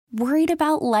Worried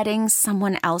about letting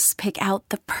someone else pick out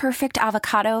the perfect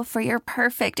avocado for your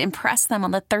perfect impress them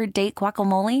on the third date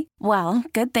guacamole? Well,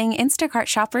 good thing Instacart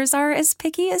shoppers are as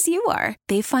picky as you are.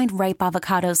 They find ripe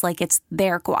avocados like it's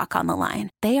their guac on the line.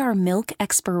 They are milk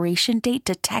expiration date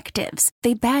detectives.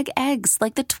 They bag eggs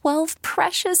like the 12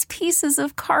 precious pieces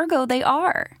of cargo they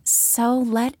are. So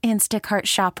let Instacart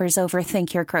shoppers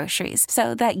overthink your groceries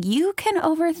so that you can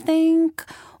overthink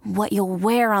what you'll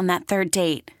wear on that third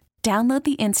date. Download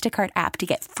the Instacart app to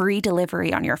get free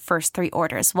delivery on your first 3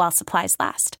 orders while supplies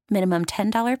last. Minimum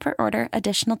 $10 per order.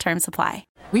 Additional terms apply.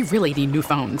 We really need new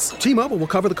phones. T-Mobile will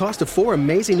cover the cost of 4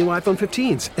 amazing new iPhone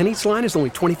 15s, and each line is only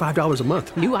 $25 a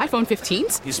month. New iPhone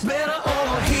 15s? It's better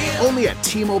over here. Only at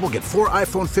T-Mobile, get 4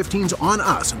 iPhone 15s on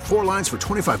us and 4 lines for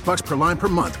 $25 per line per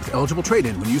month with eligible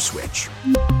trade-in when you switch.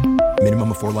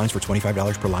 Minimum of 4 lines for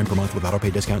 $25 per line per month with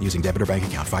autopay discount using debit or bank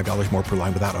account. $5 more per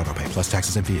line without autopay, plus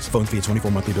taxes and fees. Phone fee at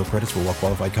 24 monthly bill credits for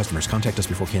well-qualified customers. Contact us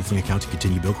before canceling account to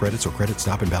continue bill credits or credit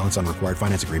stop and balance on required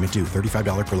finance agreement due.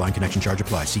 $35 per line connection charge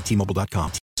applies. See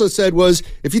T-Mobile.com. Also said was,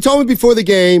 if you told me before the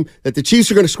game that the Chiefs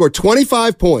are going to score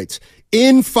 25 points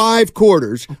in 5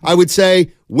 quarters, I would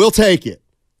say, we'll take it.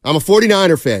 I'm a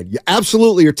 49er fan. You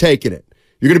absolutely are taking it.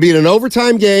 You're going to be in an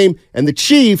overtime game, and the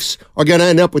Chiefs are going to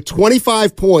end up with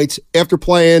 25 points after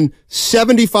playing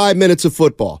 75 minutes of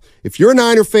football. If you're a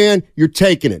Niner fan, you're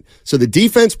taking it. So the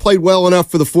defense played well enough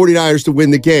for the 49ers to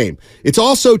win the game. It's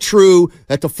also true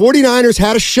that the 49ers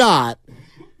had a shot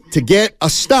to get a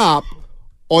stop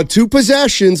on 2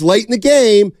 possessions late in the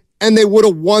game, and they would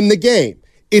have won the game.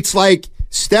 It's like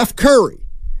Steph Curry.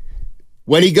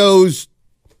 When he's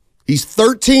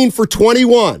 13 for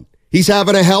 21. He's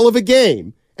having a hell of a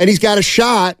game, and he's got a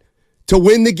shot to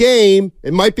win the game.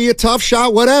 It might be a tough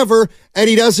shot, whatever, and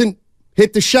he doesn't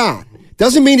hit the shot.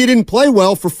 Doesn't mean he didn't play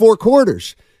well for 4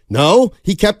 quarters. No,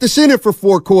 he kept us in it for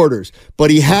 4 quarters,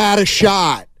 but he had a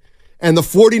shot, and the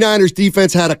 49ers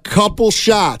defense had a couple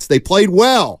shots. They played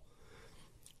well,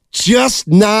 just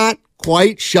not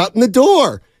quite shutting the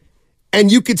door. And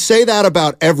you could say that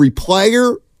about every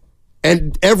player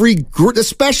and the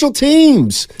special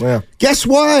teams. Yeah. Guess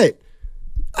what?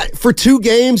 For 2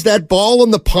 games, that ball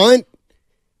on the punt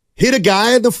hit a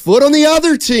guy in the foot on the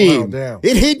other team. Wow, damn.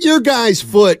 It hit your guy's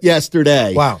foot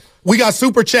yesterday. Wow. We got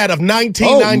super chat of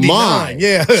 1999. Oh, my.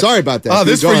 Yeah. Sorry about that.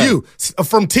 This for you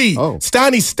from T. Oh.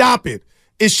 Steiny, stop it.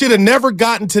 It should have never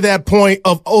gotten to that point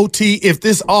of OT if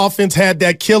this offense had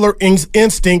that killer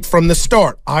instinct from the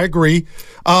start. I agree.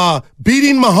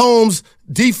 Beating Mahomes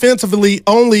defensively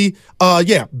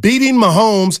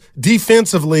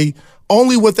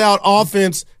only without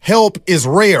offense help is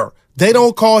rare. They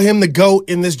don't call him the GOAT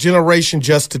in this generation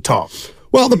just to talk.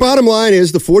 Well, the bottom line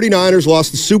is the 49ers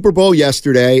lost the Super Bowl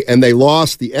yesterday, and they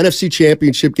lost the NFC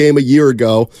Championship game a year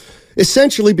ago,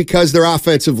 essentially because their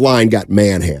offensive line got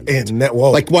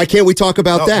manhandled. Like, why can't we talk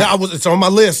about that? It's on my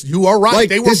list. You are right.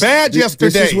 They were bad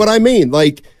yesterday. This is what I mean.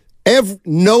 Like,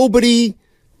 nobody,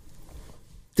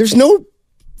 there's no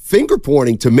finger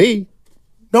pointing to me.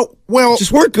 No, well,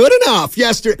 just weren't good enough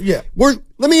yesterday. Yeah.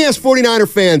 Let me ask 49er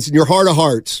fans in your heart of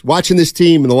hearts, watching this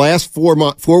team in the last 4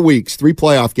 weeks, 3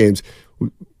 playoff games,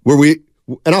 were we,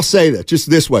 and I'll say that just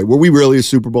this way, were we really a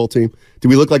Super Bowl team? Did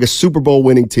we look like a Super Bowl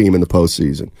winning team in the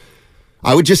postseason?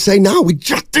 I would just say, no, we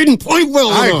just didn't play well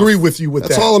enough. I agree with you with that.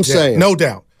 That's all I'm saying. No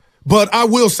doubt. But I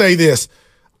will say this.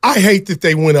 I hate that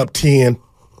they went up 10.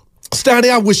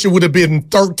 Steiny, I wish it would have been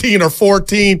 13 or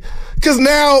 14. Because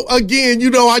now, again,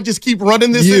 I just keep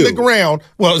running this in the ground.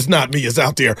 Well, it's not me. It's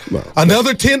out there. Well,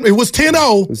 another 10. It was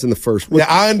 10-0. It was in the first. Yeah,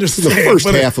 I understand. In the first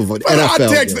half of an NFL I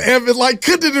texted Evan,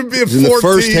 couldn't it have been 14? In the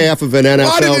first half of an NFL game.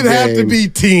 Why did it have to be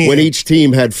 10? When each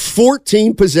team had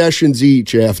 14 possessions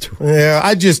each after. Yeah,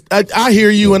 I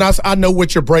hear you, and I know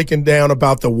what you're breaking down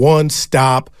about the one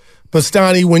stop. But,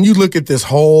 Steiny, when you look at this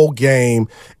whole game,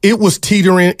 it was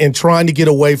teetering and trying to get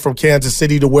away from Kansas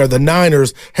City to where the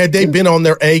Niners, had they been on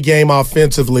their A game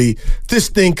offensively, this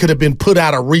thing could have been put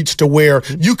out of reach to where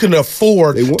you can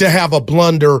afford to have a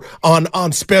blunder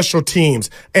on special teams.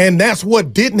 And that's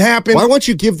what didn't happen. Why won't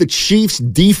you give the Chiefs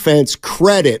defense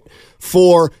credit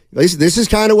for this? This is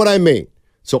kind of what I mean.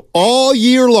 So all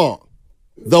year long,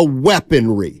 the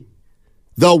weaponry.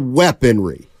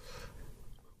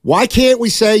 Why can't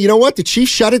we say, you know what, the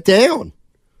Chiefs shut it down?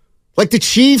 Like the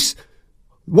Chiefs,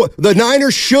 the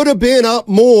Niners should have been up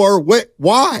more.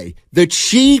 Why? The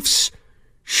Chiefs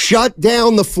shut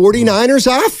down the 49ers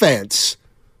offense.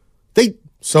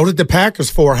 So did the Packers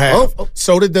for a half. Oh.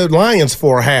 So did the Lions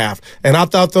for a half. And I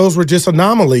thought those were just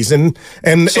anomalies. And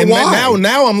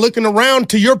now I'm looking around.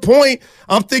 To your point,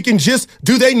 I'm thinking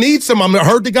do they need some? I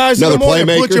heard the guys in the morning,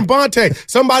 Butch and Bonte.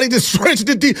 Somebody to stretch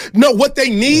the D. No, what they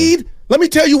need, let me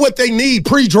tell you what they need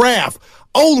pre-draft.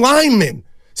 O-linemen.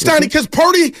 Steiny, because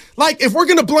Purdy, if we're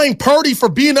going to blame Purdy for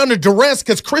being under duress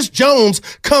because Chris Jones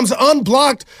comes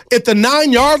unblocked at the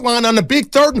 9-yard line on the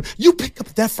big third, you pick up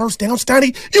that first down,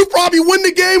 Steiny, you probably win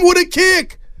the game with a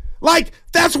kick.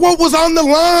 That's what was on the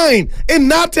line. And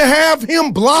not to have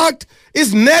him blocked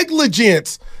is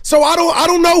negligence. So I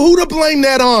don't know who to blame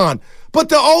that on. But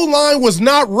the O-line was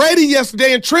not ready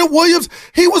yesterday. And Trent Williams,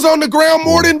 he was on the ground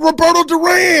more than Roberto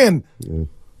Duran. Yeah.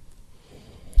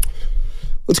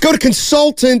 Let's go to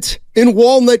consultant in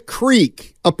Walnut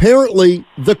Creek. Apparently,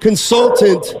 the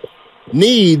consultant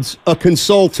needs a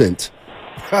consultant.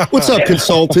 What's up,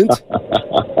 consultant?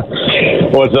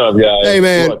 What's up, guys? Hey,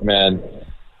 man. Look, man.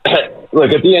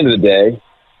 Look, at the end of the day,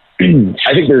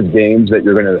 I think there's games that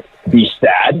you're going to be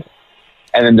sad,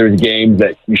 and then there's games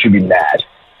that you should be mad.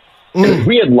 If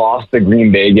we had lost the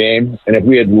Green Bay game, and if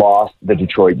we had lost the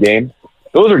Detroit game,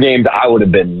 those are games I would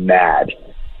have been mad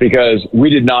because we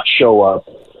did not show up.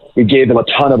 We gave them a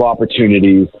ton of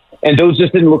opportunities, and those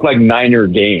just didn't look like Niner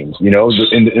games, in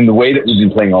the way that we've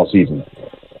been playing all season.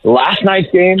 Last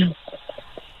night's game,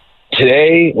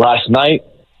 last night,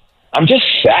 I'm just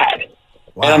sad.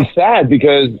 Wow. And I'm sad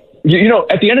because,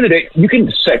 at the end of the day, you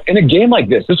can say, in a game like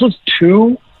this was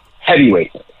two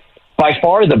heavyweights. By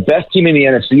far the best team in the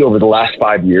NFC over the last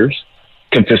 5 years,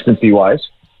 consistency-wise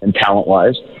and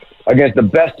talent-wise, against the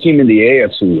best team in the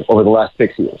AFC over the last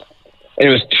 6 years. And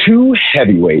it was two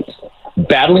heavyweights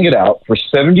battling it out for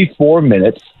 74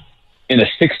 minutes in a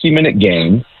 60-minute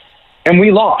game, and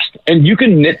we lost. And you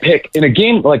can nitpick in a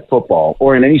game like football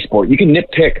or in any sport. You can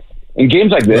nitpick in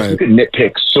games like this. Right. You can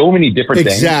nitpick so many different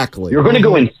things. Exactly. You're going to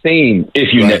go insane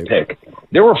if you nitpick.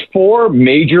 There were 4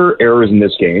 major errors in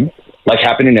this game, like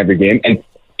happened in every game, and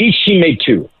each team made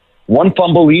 2. 1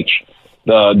 fumble each,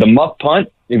 the muff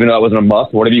punt, even though that wasn't a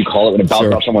muff, whatever you call it, when it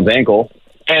bounced off someone's ankle,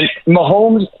 and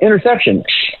Mahomes' interception.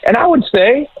 And I would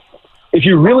say, if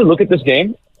you really look at this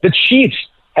game, the Chiefs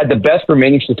had the best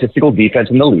remaining statistical defense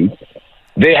in the league.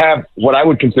 They have what I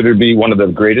would consider to be one of the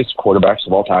greatest quarterbacks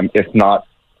of all time, if not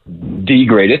the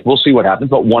greatest. We'll see what happens,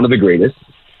 but one of the greatest.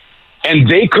 And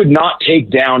they could not take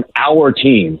down our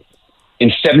team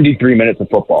in 73 minutes of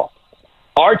football.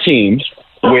 Our team,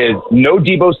 with no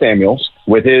Deebo Samuels,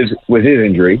 with his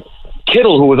injury,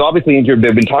 Kittle, who was obviously injured,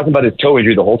 they've been talking about his toe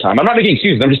injury the whole time. I'm not making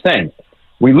excuses. I'm just saying.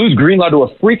 We lose Greenlaw to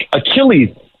a freak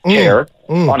Achilles tear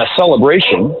on a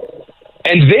celebration,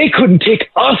 and they couldn't take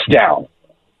us down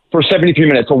for 73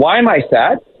 minutes. So why am I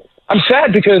sad? I'm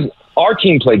sad because our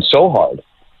team played so hard.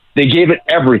 They gave it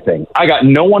everything. I got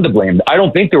no one to blame. I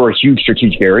don't think there were huge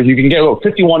strategic errors. You can get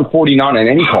 51-49 on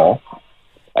any call.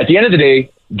 At the end of the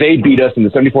day, they beat us in the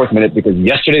 74th minute because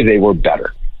yesterday they were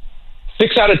better.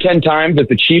 6 out of 10 times that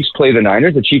the Chiefs play the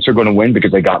Niners, the Chiefs are going to win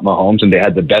because they got Mahomes and they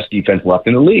had the best defense left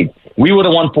in the league. We would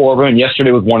have won 4 of them, and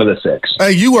yesterday was one of the 6.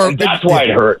 Hey, that's why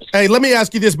it hurts. Hey, let me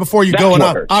ask you this before you go, and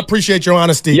I appreciate your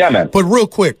honesty. Yeah, man. But real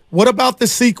quick, what about the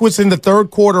sequence in the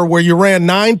third quarter where you ran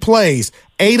 9 plays,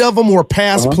 8 of them were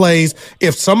pass plays?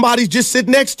 If somebody just sit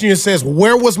next to you and says,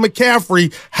 "Where was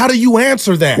McCaffrey?" How do you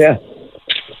answer that? Yeah.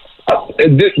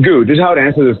 This is how to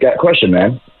answer this question,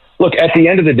 man. Look, at the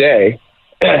end of the day,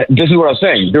 this is what I was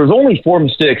saying. There was only 4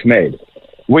 mistakes made.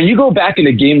 When you go back in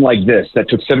a game like this that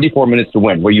took 74 minutes to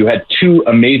win, where you had 2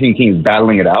 amazing teams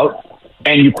battling it out,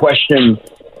 and you question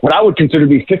what I would consider to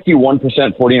be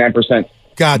 51%, 49%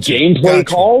 gameplay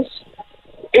calls,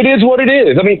 it is what it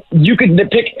is. I mean, you could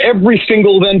pick every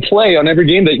single play on every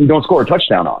game that you don't score a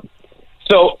touchdown on.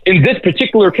 So in this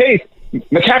particular case,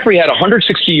 McCaffrey had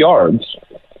 160 yards,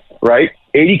 right?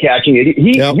 80 catching, 80.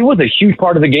 He was a huge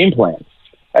part of the game plan.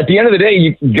 At the end of the day,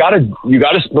 you gotta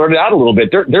spread it out a little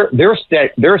bit.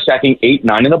 They're stacking 8,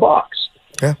 9 in the box.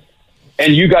 Yeah.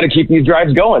 And you got to keep these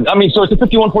drives going. I mean, so it's a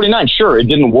 51-49. Sure, it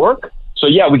didn't work. So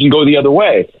yeah, we can go the other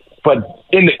way. But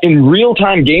in real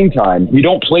time, game time, you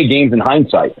don't play games in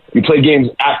hindsight. You play games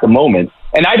at the moment.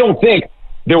 And I don't think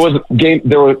there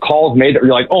were calls made that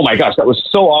you're like, oh my gosh, that was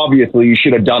so obviously you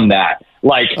should have done that.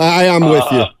 Like I am with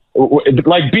you.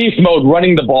 Like beast mode,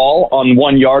 running the ball on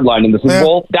 1 yard line in the Super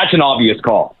Bowl. That's an obvious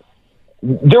call.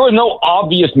 There were no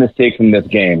obvious mistakes in this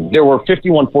game. There were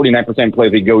 51-49%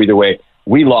 plays that go either way.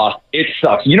 We lost. It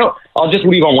sucks. I'll just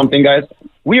leave on one thing, guys.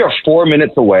 We are 4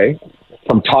 minutes away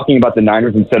from talking about the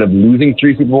Niners instead of losing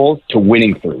 3 Super Bowls to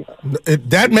winning 3.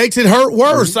 That makes it hurt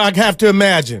worse, I have to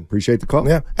imagine. Appreciate the call.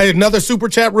 Yeah. Hey, another super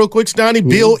chat real quick, Steiny.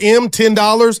 Bill M,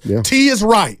 $10. Yeah. T is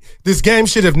right. This game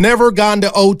should have never gone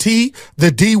to OT.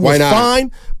 The D was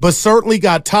fine, but certainly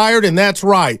got tired, and that's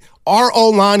right. Our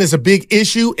O-line is a big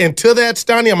issue, and to that,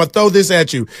 Steiny, I'm going to throw this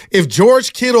at you. If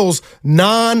George Kittle's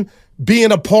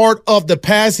being a part of the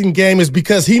passing game is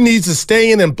because he needs to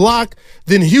stay in and block,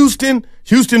 then Houston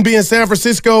being San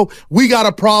Francisco, we got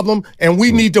a problem, and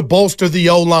we need to bolster the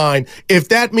O-line. If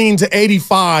that means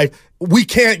 85, we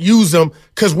can't use them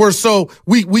because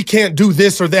we can't do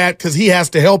this or that because he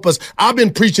has to help us. I've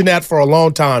been preaching that for a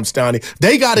long time, Steiny.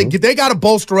 They got to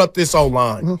bolster up this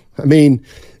O-line. Well, I mean,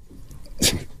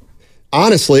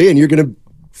 honestly, and you're going to,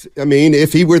 I mean,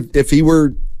 if he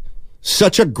were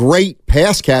such a great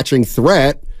pass-catching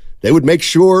threat, they would make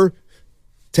sure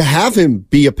to have him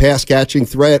be a pass-catching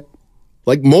threat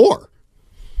like more.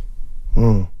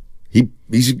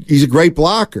 He's a great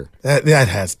blocker.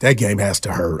 That game has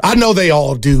to hurt. I know they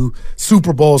all do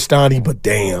Super Bowl, Steiny, but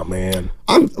damn, man.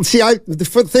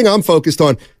 The thing I'm focused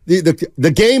on,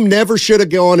 the game never should have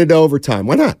gone into overtime.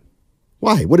 Why not?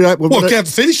 Why?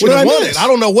 Kansas City should have won it. I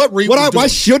don't know what Reed was doing. Why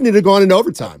shouldn't it have gone into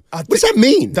overtime? What does that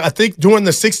mean? I think during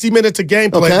the 60 minutes of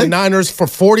gameplay, the Niners, for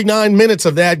 49 minutes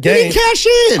of that game. They didn't cash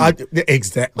in.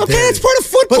 Exactly. Okay, that's part of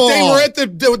football. But they were at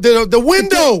the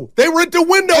window. They were at the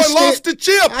window and lost the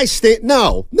chip.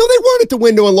 No, they weren't at the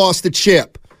window and lost the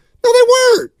chip. No,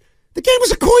 they weren't. The game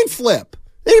was a coin flip.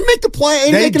 They didn't make the play.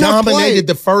 They dominated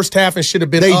the first half and should have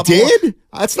been up. They did?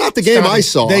 That's not the game I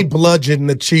saw. They bludgeoned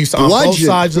the Chiefs on both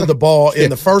sides of the ball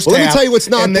in the first half. Let me tell you what's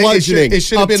not bludgeoning. It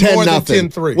should have been more than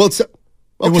 10-3. Well,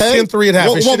 it was 10-3 at half.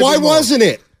 Well, why wasn't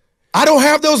it? I don't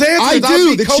have those answers. I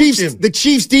do. The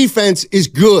Chiefs' defense is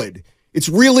good. It's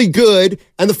really good,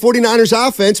 and the 49ers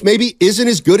offense maybe isn't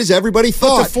as good as everybody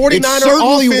thought. But the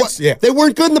 49ers offense, they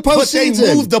weren't good in the postseason. But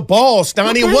they moved the ball,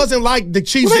 Steiny. Okay. It wasn't like the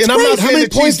Chiefs. Well, and I'm not saying the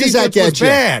Chiefs defense was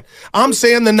bad. I'm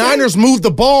saying the Niners moved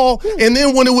the ball, and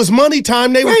then when it was money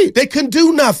time, they couldn't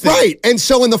do nothing. Right, and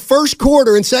so in the first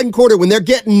quarter and second quarter, when they're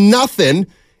getting nothing,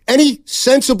 any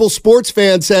sensible sports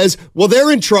fan says, well,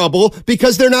 they're in trouble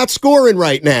because they're not scoring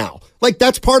right now. Like,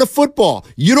 that's part of football.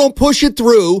 You don't push it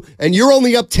through, and you're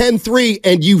only up 10-3,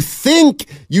 and you think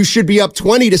you should be up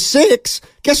 20-6.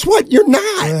 Guess what? You're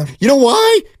not. Yeah. You know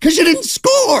why? Because you didn't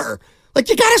score. Like,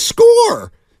 you got to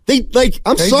score.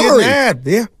 I'm sorry. Did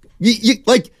that.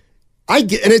 Yeah. I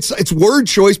get, and it's word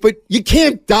choice, but you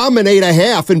can't dominate a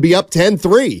half and be up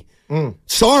 10-3.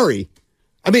 Sorry.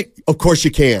 I mean, of course you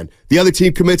can. The other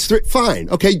team commits 3. Fine.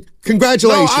 Okay,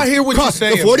 congratulations. No, I hear what you're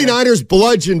saying. The 49ers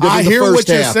bludgeoned them in the first half. I hear what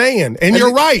you're saying, and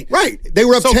you're right. Right. They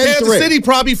were up 10-3. Kansas City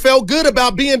probably felt good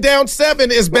about being down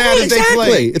 7 as bad as they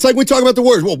played. It's like we talk about the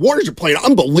Warriors. Well, Warriors are playing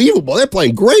unbelievable. They're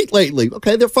playing great lately.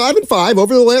 Okay, they're 5-5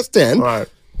 over the last 10. Right.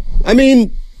 I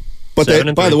mean, but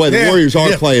by the way, the Warriors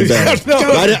are playing better.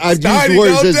 I've used the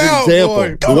Warriors as an example.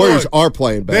 Boy. The Warriors are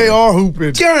playing better. They are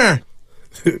hooping. Yeah.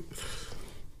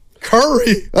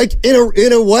 Curry, like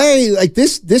in a way, like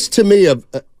this to me of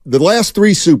the last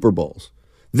 3 Super Bowls.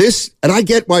 This, and I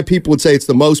get why people would say it's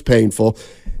the most painful,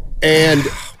 and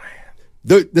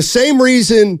the same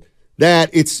reason that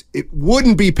it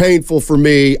wouldn't be painful for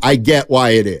me, I get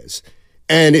why it is,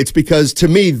 and it's because to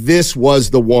me this was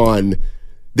the one.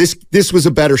 This was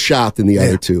a better shot than the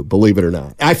other two. Believe it or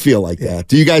not, I feel like that.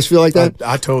 Do you guys feel like that?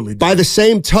 I totally do. By the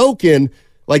same token.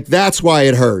 Like, that's why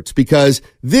it hurts, because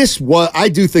I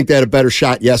do think they had a better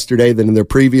shot yesterday than in their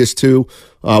previous 2,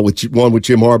 one with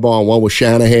Jim Harbaugh and one with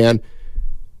Shanahan.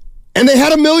 And they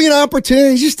had a million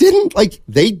opportunities, just didn't.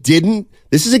 They didn't.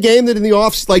 This is a game that in the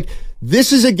off,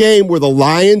 this is a game where the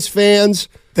Lions fans,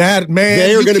 they are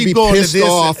going to be pissed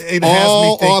off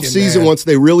all offseason once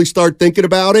they really start thinking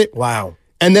about it. Wow.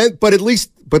 And then, but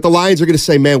the Lions are going to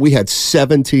say, man, we had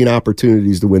 17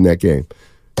 opportunities to win that game.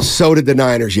 So did the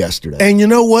Niners yesterday. And you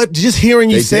know what? Just hearing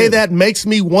you say that makes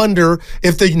me wonder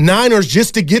if the Niners,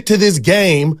 just to get to this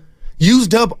game,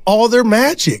 used up all their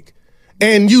magic.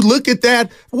 And you look at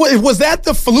that. Was that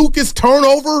the flukest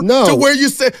turnover? No. To where you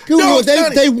said,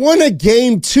 they won a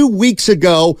game 2 weeks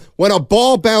ago when a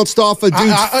ball bounced off a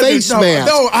dude's face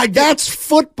mask. That's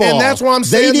football. And that's why I'm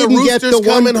saying the Roosters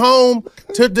coming home,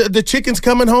 the chickens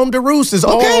coming home to roost is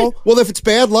all. Well, if it's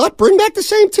bad luck, bring back the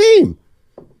same team.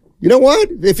 You know what?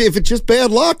 If it's just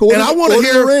bad luck, I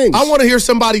want to hear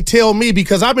somebody tell me,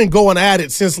 because I've been going at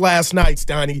it since last night,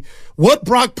 Steiny, what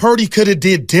Brock Purdy could have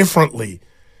did differently.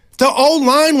 The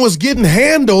O-line was getting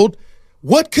handled.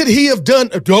 What could he have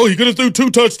done? Oh, he could have threw 2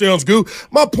 touchdowns, Goo.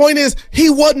 My point is, he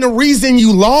wasn't the reason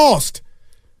you lost.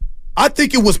 I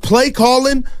think it was play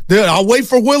calling. I'll wait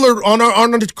for Willard on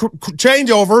the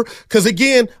changeover because,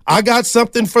 again, I got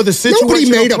something for the situation. Nobody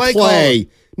made a play. Calling.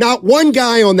 Not one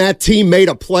guy on that team made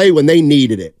a play when they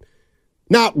needed it.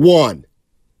 Not one.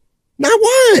 Not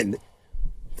one.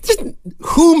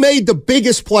 Who made the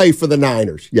biggest play for the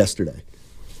Niners yesterday?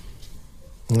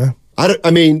 Yeah.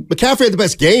 I mean, McCaffrey had the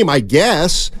best game, I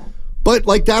guess. But,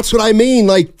 that's what I mean.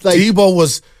 Like Debo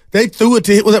was – they threw it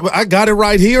to him. I got it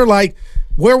right here.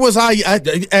 Where was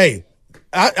I?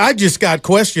 I just got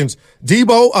questions.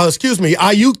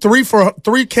 Ayuk,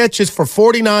 3 catches for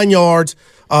 49 yards.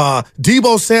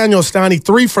 Debo Samuel, Steiny,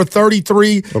 3 for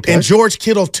 33, and George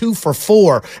Kittle 2 for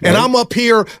 4. Right. And I'm up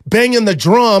here banging the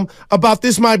drum about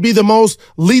this might be the most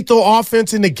lethal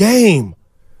offense in the game.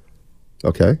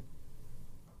 Okay.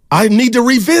 I need to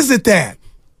revisit that.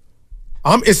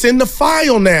 It's in the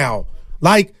file now.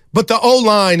 But the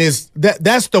O-line is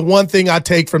that's the one thing I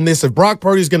take from this. If Brock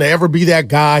Purdy's going to ever be that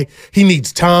guy, he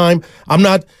needs time.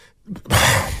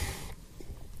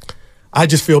 I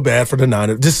just feel bad for the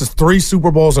Niners. This is 3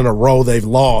 Super Bowls in a row they've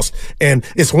lost. And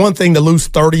it's one thing to lose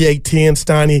 38-10,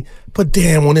 Steiny, but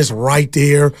damn, when it's right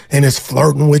there and it's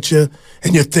flirting with you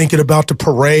and you're thinking about the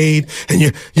parade and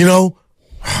you know.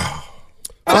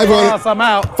 5-1, I'm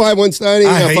out. 5-1 Steiny,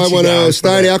 5-1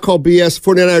 Steiny. I'll call BS.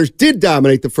 49ers did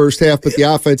dominate the first half, but the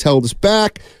offense held us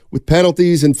back with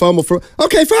penalties and fumble for.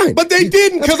 Okay, fine. But they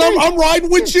didn't because I'm riding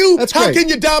with you. How can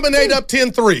you dominate up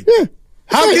 10-3? Yeah.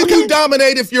 How can you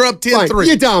dominate if you're up 10-3?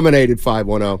 You dominated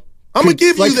 5-1-0. I'm going to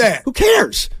give you that. Who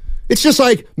cares? It's just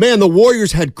man, the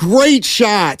Warriors had great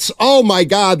shots. Oh, my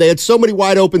God. They had so many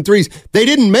wide open threes. They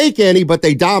didn't make any, but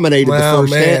they dominated the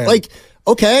first half.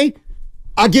 Okay,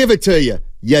 I'll give it to you.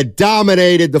 You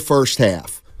dominated the first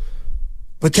half.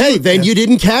 But then you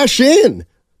didn't cash in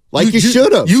you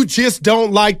should have. You just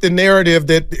don't like the narrative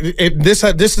that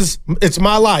it's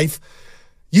my life.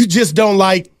 You just don't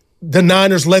like the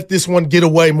Niners let this one get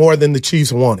away more than the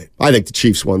Chiefs wanted. I think the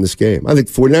Chiefs won this game. I think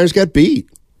the 49ers got beat.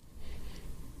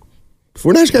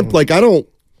 49ers got,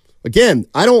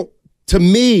 to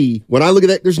me, when I look at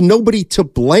that, there's nobody to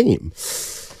blame.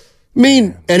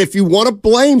 And if you want to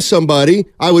blame somebody,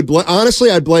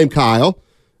 I'd blame Kyle.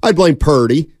 I'd blame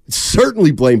Purdy.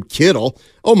 Certainly blame Kittle.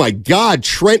 Oh, my God,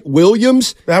 Trent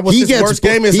Williams. That was his worst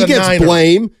game as a Niner. He gets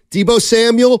blame. Debo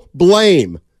Samuel,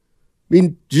 blame.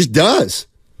 Just does.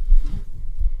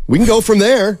 We can go from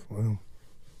there. Wow.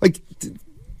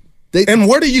 And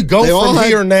where do you go from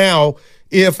here now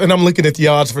and I'm looking at the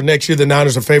odds for next year, the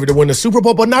Niners are favored to win the Super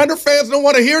Bowl, but Niner fans don't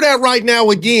want to hear that right now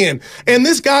again. And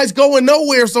this guy's going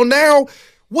nowhere. So now,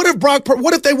 what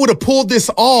if they would have pulled this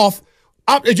off?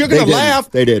 You're going to laugh.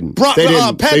 They didn't.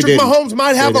 Patrick Mahomes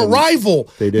might have a rival.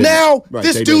 They didn't. Now,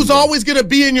 this dude's always going to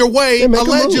be in your way,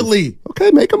 allegedly.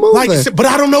 Okay, make a move. But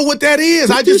I don't know what that is.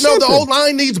 I just know the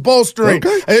O-line needs bolstering.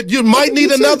 Okay. You might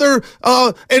need another.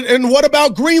 And what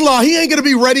about Greenlaw? He ain't going to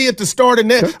be ready at the start of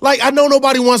net. I know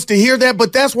nobody wants to hear that,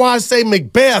 but that's why I say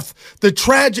Macbeth, the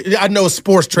tragedy. I know it's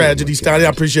sports tragedy, Steiny. I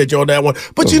appreciate you on that one.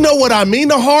 But you know what I mean?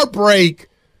 The heartbreak.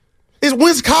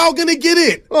 When's Kyle going to get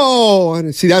it?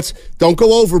 Oh, see, don't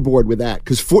go overboard with that.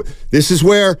 Because this is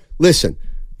where, listen,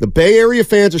 the Bay Area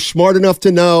fans are smart enough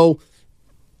to know,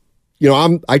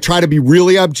 I try to be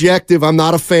really objective. I'm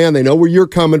not a fan. They know where you're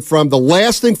coming from. The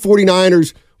last thing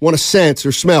 49ers want to sense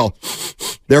or smell,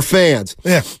 they're fans.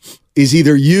 Yeah. Is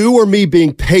either you or me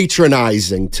being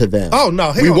patronizing to them. Oh,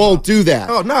 no. We won't do that.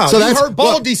 Oh, no. So you heard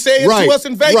Baldy say it to us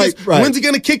in Vegas. Right. When's he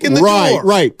going to kick in the door?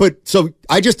 Right. But so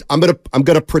I'm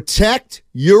gonna protect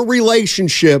your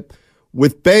relationship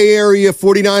with Bay Area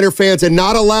 49er fans and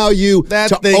not allow you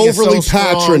to overly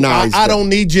patronize I don't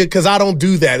need you because I don't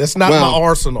do that. It's not my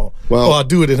arsenal. Well, I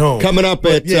do it at home. Coming up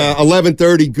at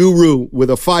 11:30, Guru with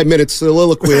a 5-minute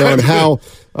soliloquy on how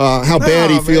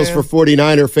bad he feels for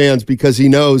 49er fans because he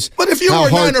knows. But if you were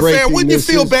a Niner fan, wouldn't you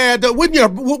feel bad? Wouldn't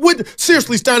you?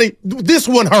 Seriously, Steiny, this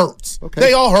one hurts. Okay.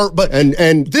 They all hurt, but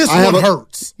and this one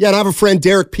hurts. Yeah, and I have a friend,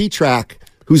 Derek Petrak,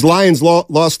 whose Lions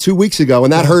lost 2 weeks ago,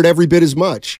 and that hurt every bit as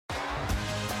much.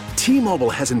 T-Mobile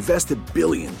has invested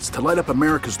billions to light up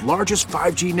America's largest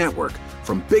 5G network,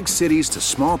 from big cities to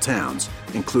small towns,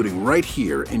 including right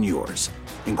here in yours.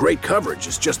 And great coverage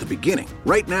is just the beginning.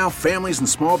 Right now, families and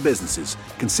small businesses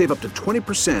can save up to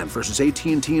 20% versus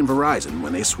AT&T and Verizon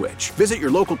when they switch. Visit your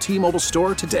local T-Mobile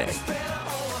store today.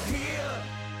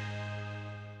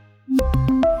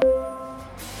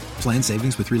 Plan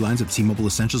savings with 3 lines of T-Mobile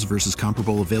Essentials versus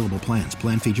comparable available plans.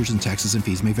 Plan features and taxes and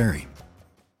fees may vary.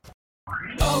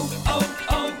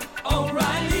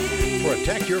 O'Reilly. For a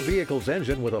your vehicle's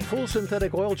engine with a full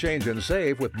synthetic oil change and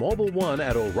save with Mobile One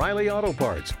at O'Reilly Auto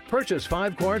Parts. Purchase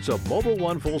 5 quarts of Mobile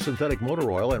One full synthetic motor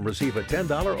oil and receive a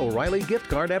 $10 O'Reilly gift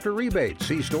card after rebate.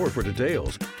 See store for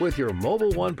details. With your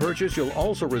Mobile One purchase, you'll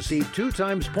also receive 2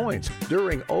 times points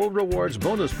during O Rewards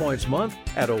Bonus Points Month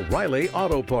at O'Reilly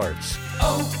Auto Parts.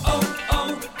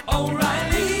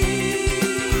 O'Reilly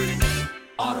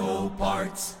Auto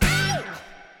Parts.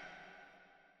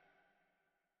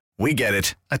 We get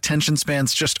it. Attention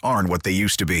spans just aren't what they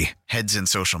used to be. Heads in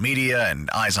social media and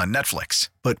eyes on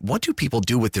Netflix. But what do people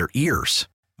do with their ears?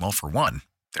 Well, for one,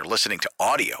 they're listening to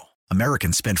audio.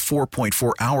 Americans spend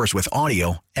 4.4 hours with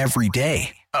audio every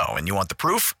day. Oh, and you want the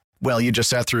proof? Well, you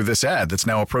just sat through this ad that's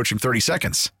now approaching 30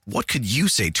 seconds. What could you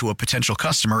say to a potential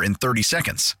customer in 30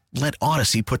 seconds? Let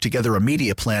Odyssey put together a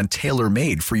media plan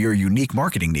tailor-made for your unique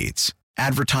marketing needs.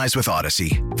 Advertise with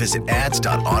Odyssey. Visit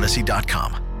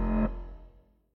ads.odyssey.com.